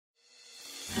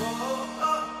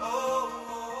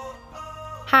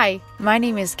Hi, my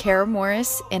name is Kara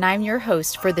Morris, and I'm your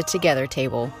host for the Together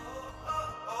Table.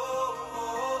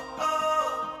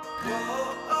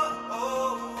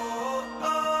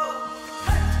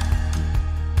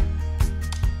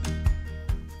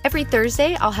 Every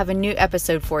Thursday, I'll have a new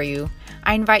episode for you.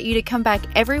 I invite you to come back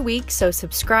every week, so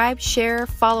subscribe, share,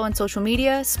 follow on social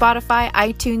media, Spotify,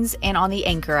 iTunes, and on the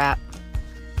Anchor app.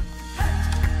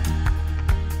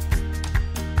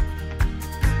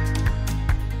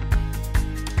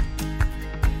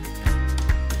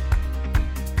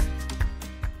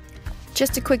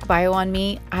 Just a quick bio on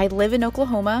me. I live in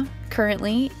Oklahoma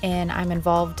currently, and I'm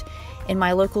involved in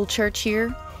my local church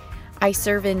here. I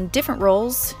serve in different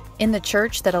roles in the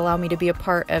church that allow me to be a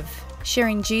part of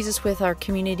sharing Jesus with our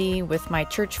community, with my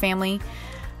church family.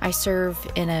 I serve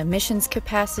in a missions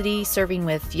capacity, serving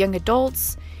with young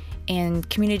adults and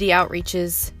community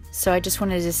outreaches. So I just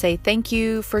wanted to say thank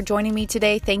you for joining me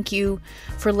today. Thank you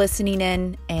for listening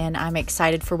in, and I'm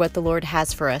excited for what the Lord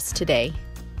has for us today.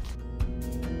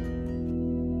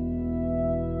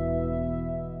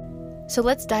 So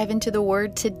let's dive into the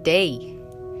word today.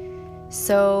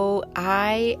 So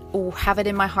I have it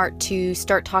in my heart to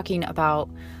start talking about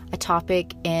a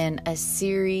topic in a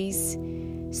series.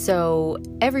 So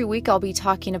every week I'll be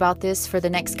talking about this for the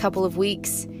next couple of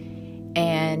weeks.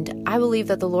 And I believe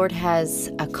that the Lord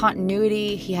has a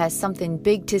continuity. He has something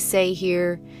big to say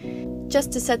here.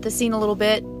 Just to set the scene a little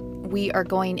bit, we are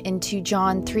going into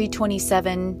John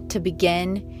 3:27 to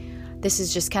begin. This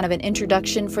is just kind of an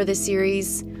introduction for this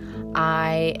series.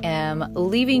 I am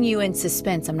leaving you in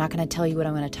suspense. I'm not going to tell you what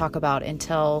I'm going to talk about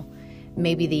until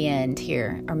maybe the end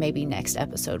here, or maybe next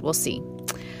episode. We'll see.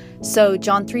 So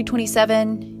John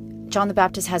 3:27, John the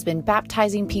Baptist has been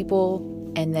baptizing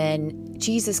people, and then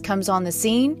Jesus comes on the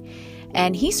scene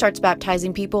and he starts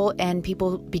baptizing people, and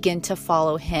people begin to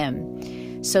follow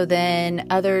him. So then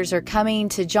others are coming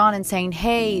to John and saying,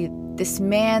 hey, this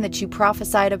man that you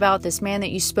prophesied about, this man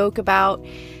that you spoke about,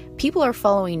 people are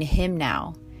following him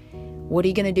now. What are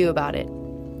you going to do about it?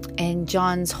 And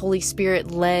John's Holy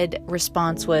Spirit-led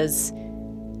response was,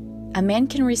 a man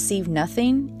can receive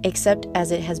nothing except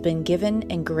as it has been given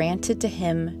and granted to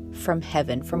him from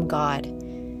heaven, from God.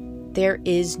 There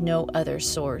is no other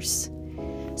source.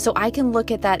 So I can look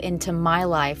at that into my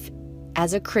life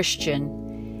as a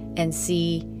Christian and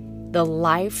see the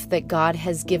life that God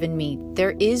has given me.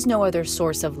 There is no other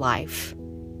source of life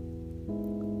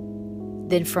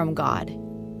than from God.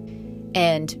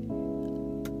 And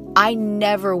I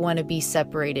never want to be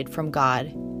separated from God.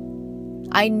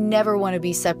 I never want to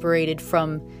be separated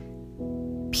from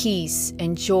peace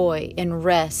and joy and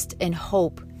rest and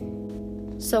hope.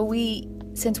 So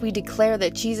since we declare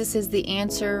that Jesus is the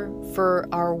answer for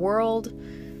our world,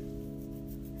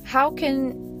 how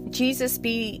can Jesus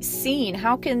be seen?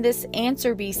 How can this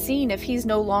answer be seen if he's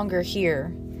no longer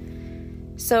here?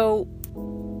 So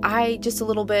just a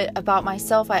little bit about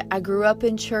myself. I grew up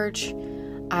in church.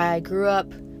 I grew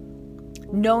up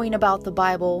knowing about the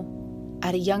Bible.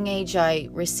 At a young age, I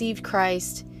received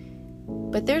Christ.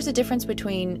 But there's a difference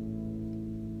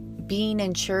between being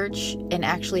in church and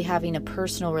actually having a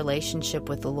personal relationship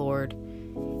with the Lord.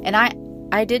 And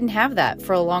I didn't have that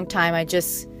for a long time. I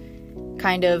just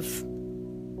kind of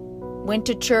went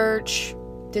to church.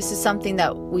 This is something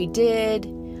that we did.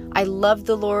 I loved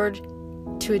the Lord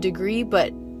to a degree,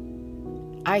 but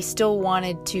I still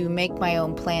wanted to make my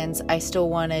own plans. I still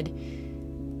wanted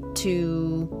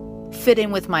to fit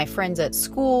in with my friends at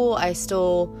school. I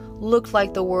still looked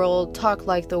like the world, talked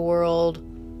like the world,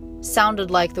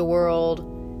 sounded like the world.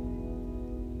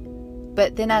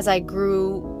 But then as I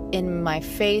grew in my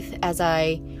faith, as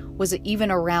I was even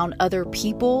around other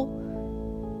people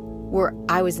where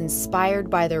I was inspired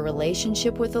by their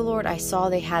relationship with the Lord, I saw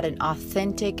they had an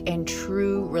authentic and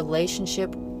true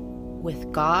relationship with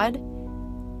God.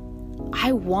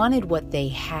 I wanted what they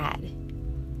had.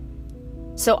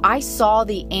 So I saw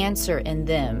the answer in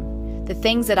them. The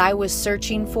things that I was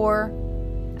searching for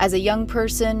as a young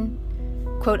person,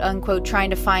 quote unquote,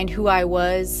 trying to find who I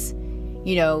was,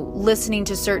 listening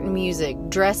to certain music,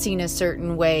 dressing a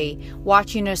certain way,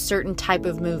 watching a certain type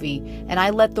of movie. And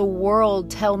I let the world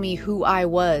tell me who I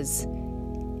was.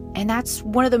 And that's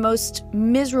one of the most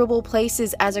miserable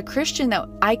places as a Christian that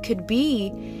I could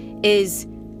be, is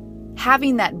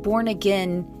having that born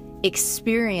again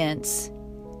experience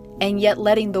and yet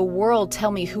letting the world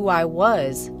tell me who I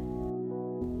was.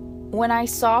 When I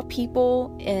saw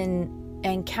people and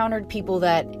encountered people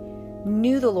that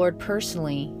knew the Lord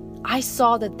personally, I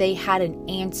saw that they had an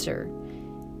answer.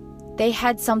 They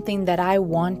had something that I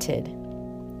wanted.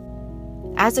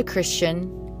 As a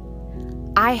Christian,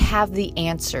 I have the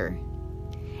answer.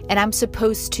 And I'm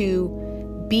supposed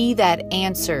to be that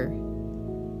answer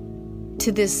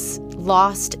to this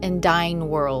lost and dying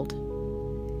world.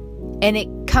 And it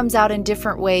comes out in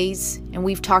different ways. And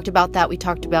we've talked about that. We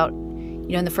talked about,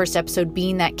 in the first episode,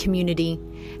 being that community,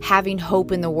 having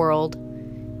hope in the world,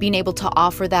 being able to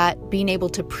offer that, being able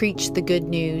to preach the good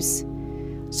news.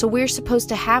 So we're supposed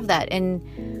to have that. And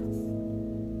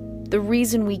the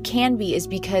reason we can be is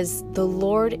because the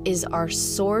Lord is our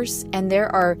source, and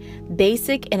there are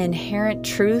basic and inherent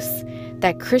truths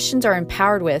that Christians are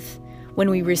empowered with when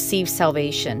we receive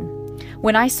salvation.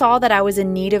 When I saw that I was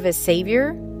in need of a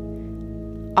Savior,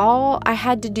 all I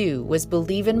had to do was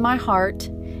believe in my heart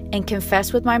and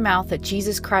confess with my mouth that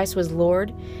Jesus Christ was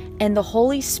Lord, and the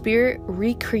Holy Spirit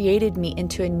recreated me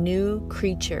into a new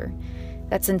creature.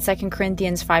 That's in 2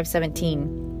 Corinthians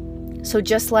 5:17. So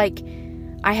just like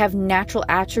I have natural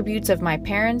attributes of my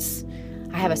parents,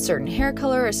 I have a certain hair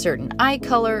color, a certain eye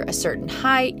color, a certain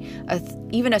height,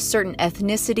 even a certain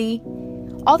ethnicity.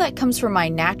 All that comes from my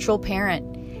natural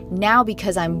parent. Now,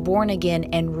 because I'm born again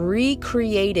and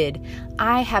recreated,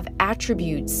 I have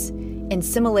attributes and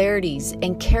similarities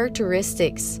and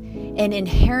characteristics and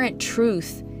inherent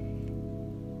truth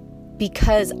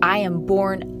because I am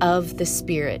born of the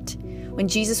Spirit. When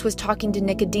Jesus was talking to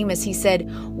Nicodemus, he said,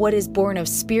 what is born of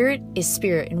spirit is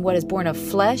spirit, and what is born of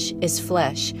flesh is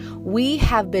flesh. We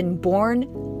have been born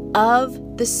of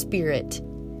the Spirit.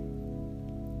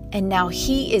 And now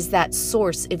he is that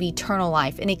source of eternal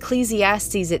life. In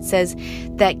Ecclesiastes, it says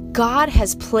that God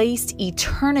has placed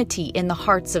eternity in the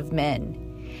hearts of men.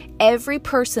 Every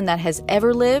person that has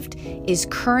ever lived, is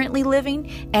currently living,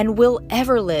 and will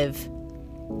ever live,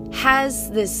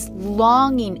 has this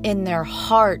longing in their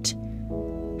heart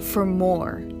for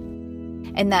more.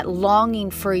 And that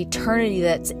longing for eternity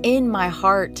that's in my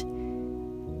heart,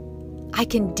 I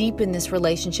can deepen this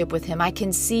relationship with him. I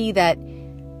can see that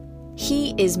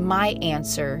he is my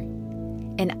answer,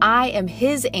 and I am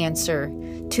his answer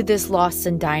to this lost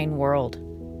and dying world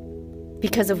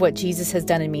because of what Jesus has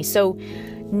done in me. So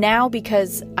now,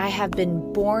 because I have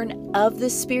been born of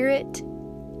the Spirit,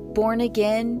 born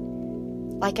again,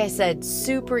 like I said,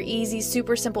 super easy,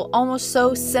 super simple, almost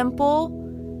so simple.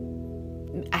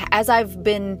 As I've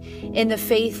been in the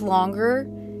faith longer,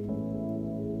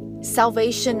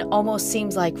 salvation almost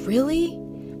seems like, really?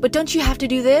 But don't you have to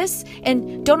do this?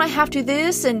 And don't I have to do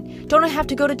this? And don't I have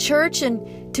to go to church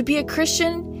and to be a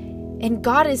Christian? And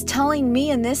God is telling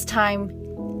me in this time,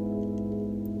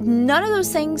 none of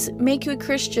those things make you a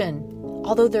Christian.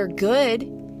 Although they're good.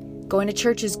 Going to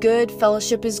church is good.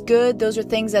 Fellowship is good. Those are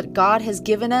things that God has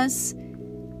given us.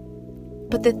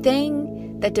 But the thing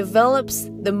that develops,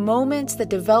 the moments that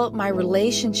develop my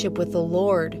relationship with the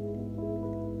Lord,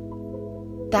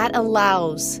 that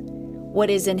allows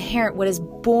what is inherent, what is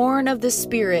born of the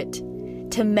Spirit,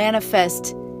 to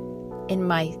manifest in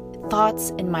my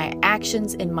thoughts, in my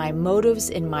actions, in my motives,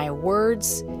 in my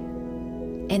words.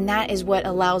 And that is what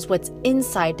allows what's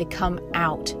inside to come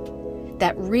out.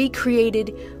 That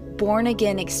recreated,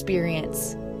 born-again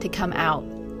experience to come out.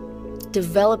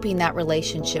 Developing that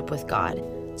relationship with God.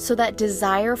 So that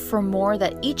desire for more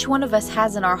that each one of us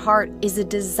has in our heart is a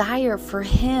desire for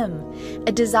Him,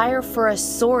 a desire for a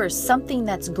source, something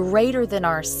that's greater than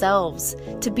ourselves,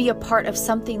 to be a part of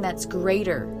something that's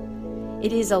greater.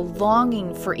 It is a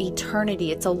longing for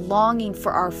eternity. It's a longing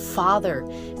for our Father.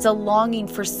 It's a longing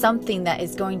for something that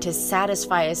is going to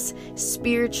satisfy us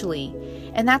spiritually.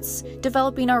 And that's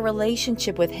developing our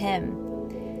relationship with Him.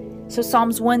 So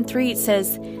Psalms 1:3, it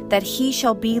says that He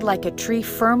shall be like a tree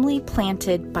firmly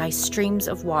planted by streams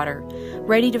of water,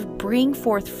 ready to bring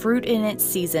forth fruit in its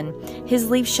season. His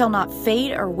leaves shall not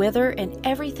fade or wither, and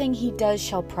everything He does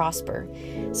shall prosper.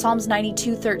 Psalms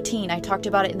 92:13, I talked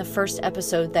about it in the first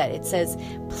episode, that it says,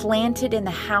 planted in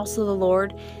the house of the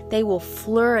Lord, they will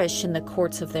flourish in the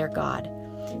courts of their God.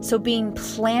 So being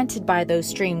planted by those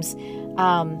streams.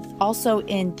 Also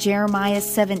in Jeremiah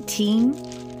 17,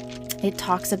 it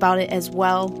talks about it as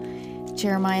well.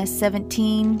 Jeremiah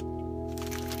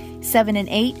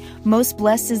 17:7-8. Most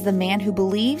blessed is the man who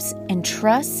believes and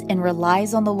trusts and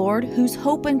relies on the Lord, whose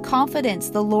hope and confidence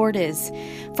the Lord is.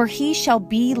 For he shall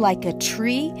be like a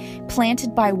tree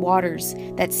planted by waters,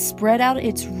 that spread out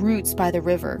its roots by the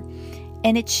river.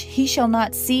 And he shall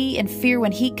not see and fear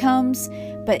when heat comes,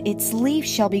 but its leaf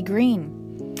shall be green.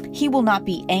 He will not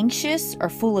be anxious or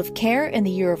full of care in the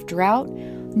year of drought,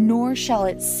 nor shall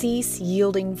it cease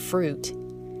yielding fruit.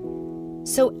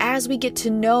 So as we get to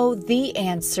know the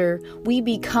answer, we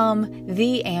become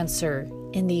the answer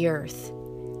in the earth.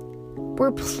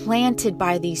 We're planted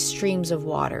by these streams of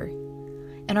water,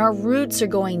 and our roots are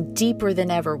going deeper than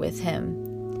ever with Him.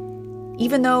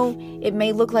 Even though it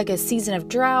may look like a season of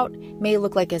drought, may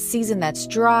look like a season that's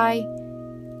dry,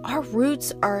 our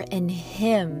roots are in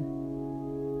Him.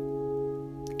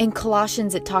 In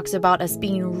Colossians, it talks about us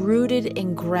being rooted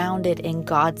and grounded in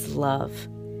God's love.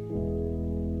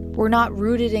 We're not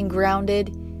rooted and grounded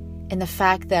in the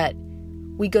fact that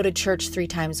we go to church 3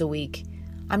 times a week.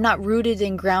 I'm not rooted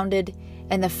and grounded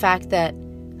in the fact that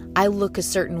I look a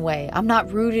certain way. I'm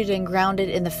not rooted and grounded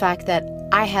in the fact that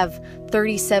I have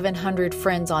 3,700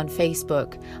 friends on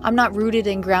Facebook. I'm not rooted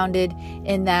and grounded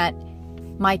in that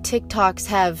my TikToks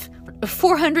have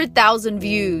 400,000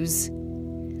 views.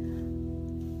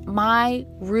 My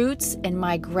roots and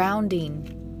my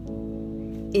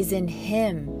grounding is in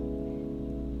Him.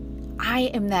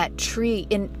 I am that tree.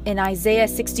 In Isaiah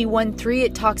 61:3,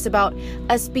 it talks about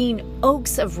us being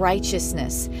oaks of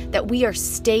righteousness, that we are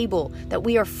stable, that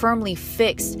we are firmly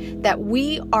fixed, that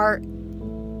we are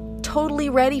totally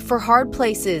ready for hard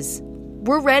places.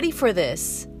 We're ready for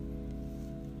this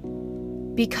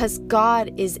because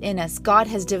God is in us. God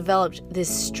has developed this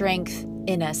strength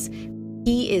in us.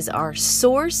 He is our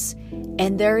source,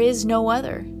 and there is no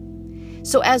other.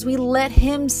 So as we let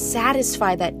Him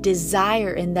satisfy that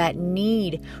desire and that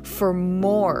need for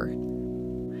more,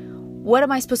 what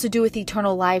am I supposed to do with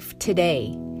eternal life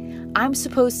today? I'm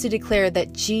supposed to declare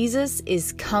that Jesus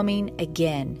is coming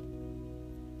again.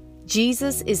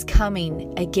 Jesus is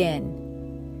coming again.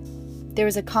 There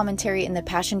is a commentary in the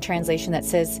Passion Translation that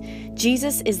says,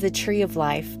 Jesus is the tree of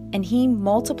life, and He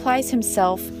multiplies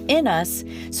Himself in us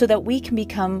so that we can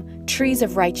become trees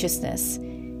of righteousness.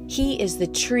 He is the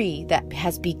tree that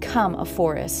has become a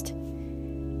forest.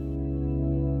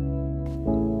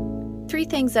 3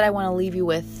 things that I want to leave you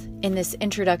with in this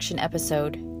introduction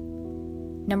episode.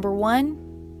 Number 1,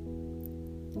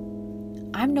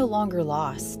 I'm no longer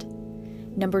lost.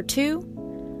 Number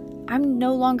 2, I'm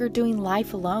no longer doing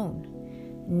life alone.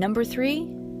 Number 3,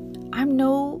 I'm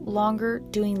no longer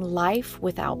doing life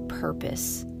without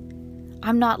purpose.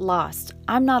 I'm not lost,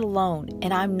 I'm not alone,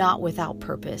 and I'm not without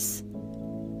purpose.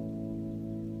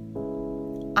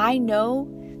 I know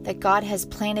that God has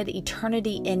planted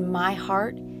eternity in my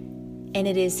heart, and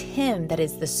it is Him that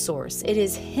is the source. It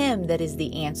is Him that is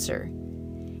the answer.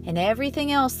 And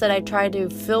everything else that I try to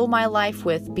fill my life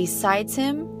with besides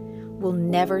Him will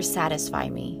never satisfy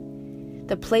me.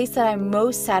 The place that I'm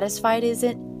most satisfied is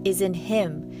in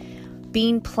Him,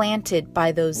 being planted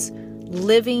by those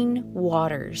living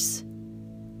waters,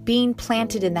 being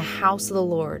planted in the house of the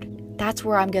Lord. That's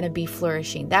where I'm going to be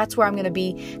flourishing. That's where I'm going to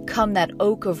become that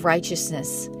oak of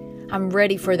righteousness. I'm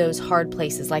ready for those hard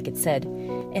places, like it said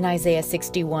in Isaiah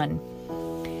 61.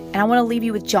 And I want to leave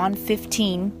you with John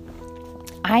 15.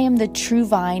 I am the true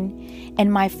vine,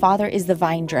 and my Father is the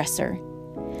vine dresser.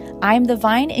 I am the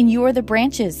vine, and you are the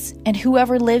branches. And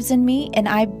whoever lives in me, and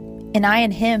I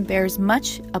in him, bears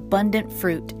much abundant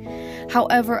fruit.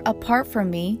 However, apart from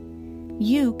me,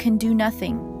 you can do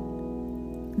nothing.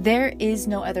 There is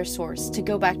no other source. To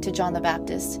go back to John the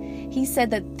Baptist, he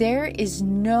said that there is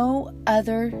no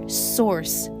other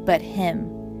source but Him.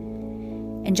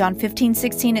 In John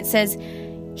 15:16, it says,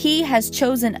 He has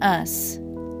chosen us,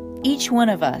 each one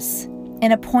of us,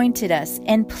 and appointed us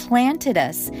and planted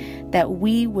us that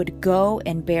we would go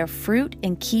and bear fruit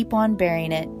and keep on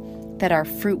bearing it, that our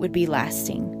fruit would be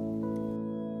lasting.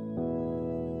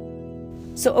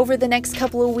 So over the next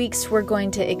couple of weeks, we're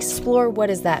going to explore what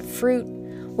is that fruit?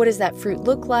 What does that fruit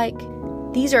look like?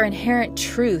 These are inherent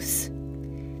truths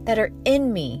that are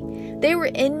in me. They were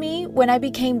in me when I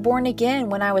became born again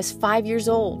when I was 5 years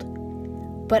old.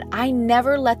 But I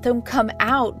never let them come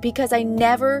out because I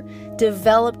never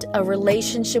developed a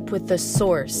relationship with the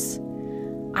source.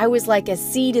 I was like a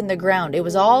seed in the ground. It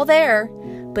was all there,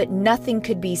 but nothing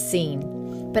could be seen.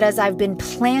 But as I've been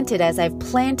planted, as I've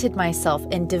planted myself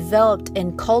and developed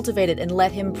and cultivated and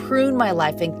let Him prune my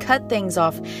life and cut things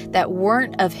off that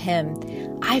weren't of Him,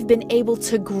 I've been able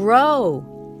to grow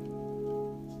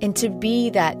and to be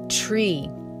that tree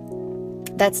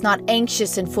that's not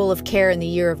anxious and full of care in the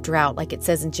year of drought, like it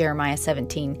says in Jeremiah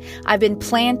 17. I've been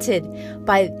planted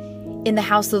in the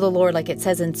house of the Lord, like it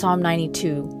says in Psalm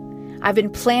 92. I've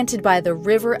been planted by the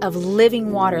river of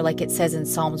living water, like it says in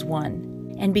Psalms 1.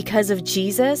 And because of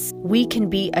Jesus, we can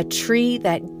be a tree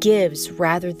that gives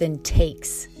rather than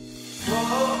takes.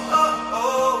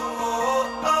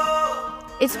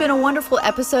 It's been a wonderful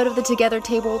episode of the Together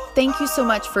Table. Thank you so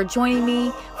much for joining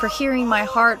me, for hearing my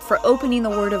heart, for opening the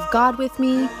Word of God with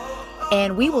me.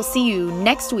 And we will see you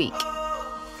next week.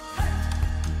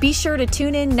 Be sure to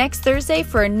tune in next Thursday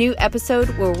for a new episode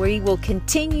where we will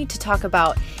continue to talk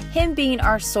about Him being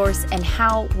our source and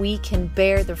how we can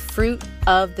bear the fruit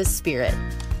of the Spirit.